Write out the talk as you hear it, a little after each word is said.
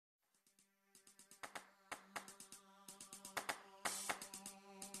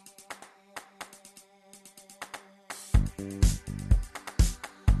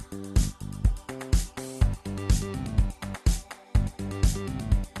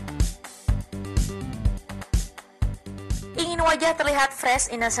Ingin wajah terlihat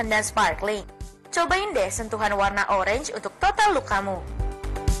fresh, innocent, dan sparkling? Cobain deh sentuhan warna orange untuk total look kamu.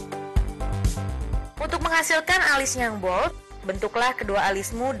 Untuk menghasilkan alis yang bold, bentuklah kedua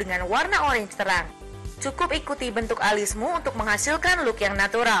alismu dengan warna orange terang. Cukup ikuti bentuk alismu untuk menghasilkan look yang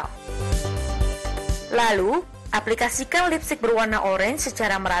natural. Lalu, aplikasikan lipstick berwarna orange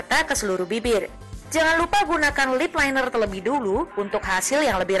secara merata ke seluruh bibir. Jangan lupa gunakan lip liner terlebih dulu untuk hasil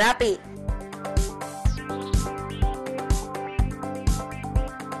yang lebih rapi.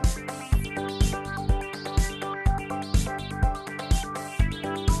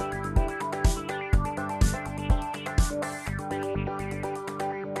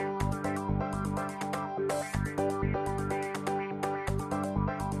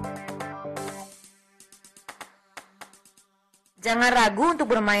 Jangan ragu untuk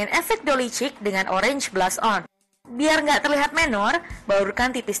bermain efek dolly cheek dengan orange blush on. Biar nggak terlihat menor,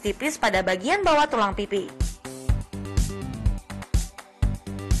 baurkan tipis-tipis pada bagian bawah tulang pipi.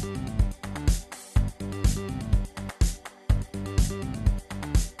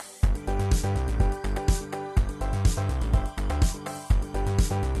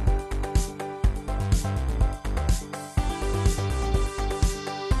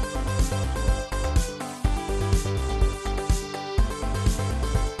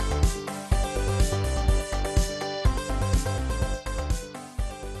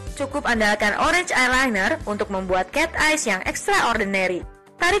 Cukup andalkan orange eyeliner untuk membuat cat eyes yang extraordinary.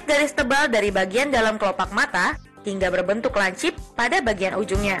 Tarik garis tebal dari bagian dalam kelopak mata hingga berbentuk lancip pada bagian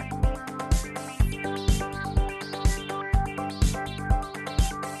ujungnya.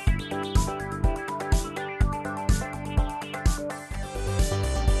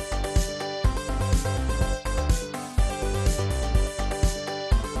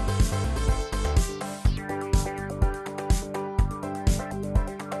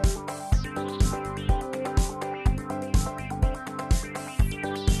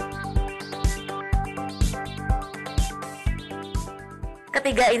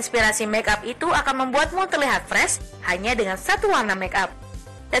 Ketiga inspirasi makeup itu akan membuatmu terlihat fresh hanya dengan satu warna makeup.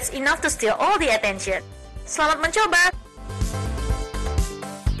 That's enough to steal all the attention. Selamat mencoba!